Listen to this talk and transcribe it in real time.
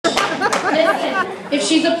Listen, if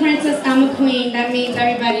she's a princess, I'm a queen. That means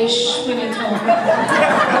everybody shh when I talk.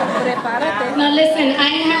 No, listen, I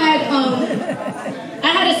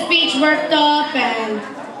had a speech worked up and,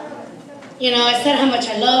 you know, I said how much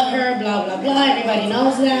I love her, blah, blah, blah. Everybody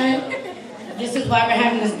knows that. This is why we're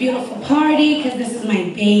having this beautiful party, because this is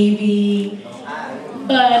my baby.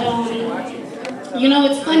 But, you know,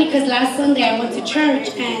 it's funny because last Sunday I went to church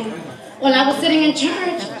and while I was sitting in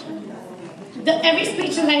church, every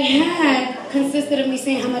speech that I had consisted of me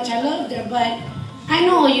saying how much I loved her, but I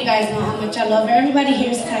know you guys know how much I love her. Everybody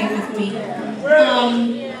here is tight with me.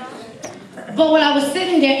 But while I was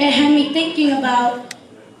sitting there, it had me thinking about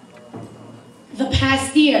the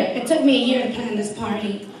past year. It took me a year to plan this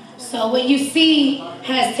party. So what you see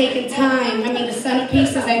has taken time. I mean, the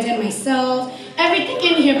centerpieces I did myself. Everything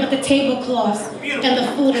in here but the tablecloths and the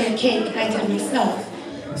food and the cake I did myself.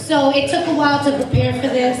 So it took a while to prepare for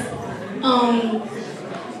this.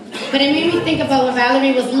 But it made me think about when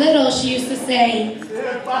Valerie was little, she used to say,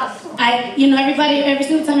 every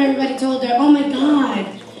single time everybody told her, oh my God,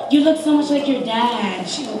 you look so much like your dad,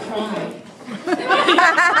 she would cry.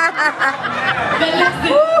 But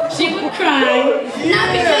listen, she would cry,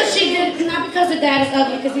 not because her dad is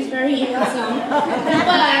ugly, because he's very handsome,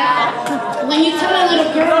 but when you tell a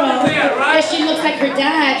little girl that she looks like her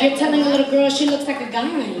dad, you're telling a little girl she looks like a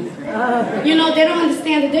guy. You know, they don't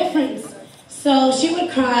understand the difference. So she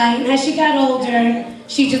would cry, and as she got older,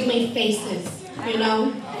 she just made faces, you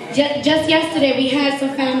know. Just yesterday, we had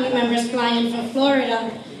some family members fly in from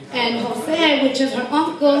Florida, and Jose, which is her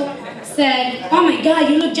uncle, said, oh my God,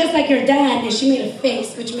 you look just like your dad, and she made a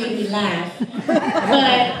face, which made me laugh.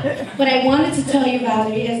 But what I wanted to tell you,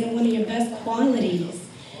 Valerie, is that one of your best qualities,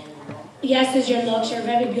 yes, is your looks. You're a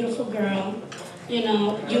very beautiful girl. You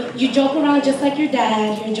know, you joke around just like your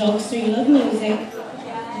dad, you're a jokester, you love music,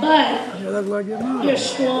 but you're a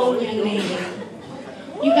strong young lady.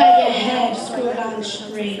 You got your head screwed on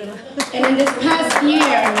straight. And in this past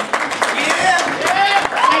year,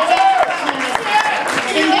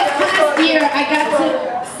 I got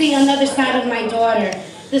to see another side of my daughter,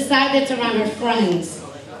 the side that's around her friends.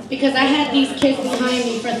 Because I had these kids behind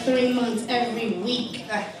me for 3 months every week.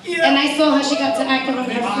 And I saw how she got to act around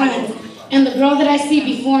her friends. And the girl that I see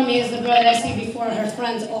before me is the girl that I see before her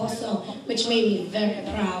friends also, which made me very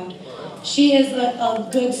proud. She is a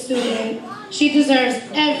good student. She deserves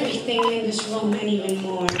everything in this room and even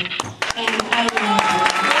more. And I love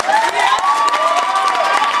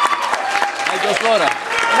her.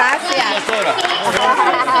 Gracias.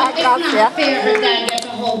 It's not fair her dad gets a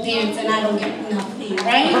whole dance and I don't get nothing,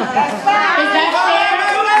 right? Is that fair?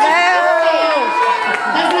 No.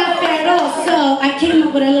 That's not fair at all. So I came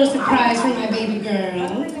up with a little surprise for my baby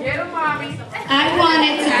girl. I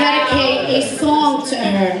wanted to dedicate a song to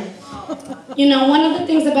her. You know, one of the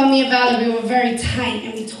things about me and Valerie, we're very tight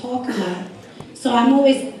and we talk a lot. So I'm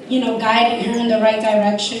always, you know, guiding her in the right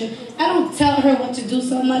direction. I don't tell her what to do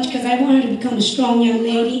so much because I want her to become a strong young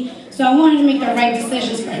lady. So I want her to make the right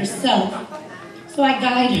decisions for herself. So I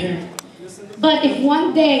guide her. But if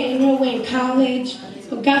one day when you're away in college,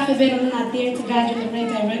 but God forbid I'm not there to guide you in the right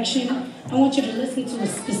direction, I want you to listen to a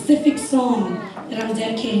specific song that I'm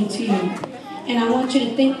dedicating to you. And I want you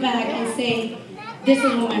to think back and say, this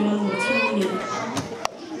is what my mom would tell me.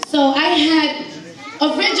 So I had,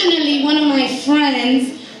 originally one of my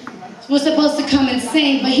friends was supposed to come and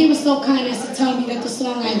sing, but he was so kind as to tell me that the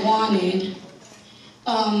song I wanted,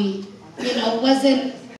 you know, wasn't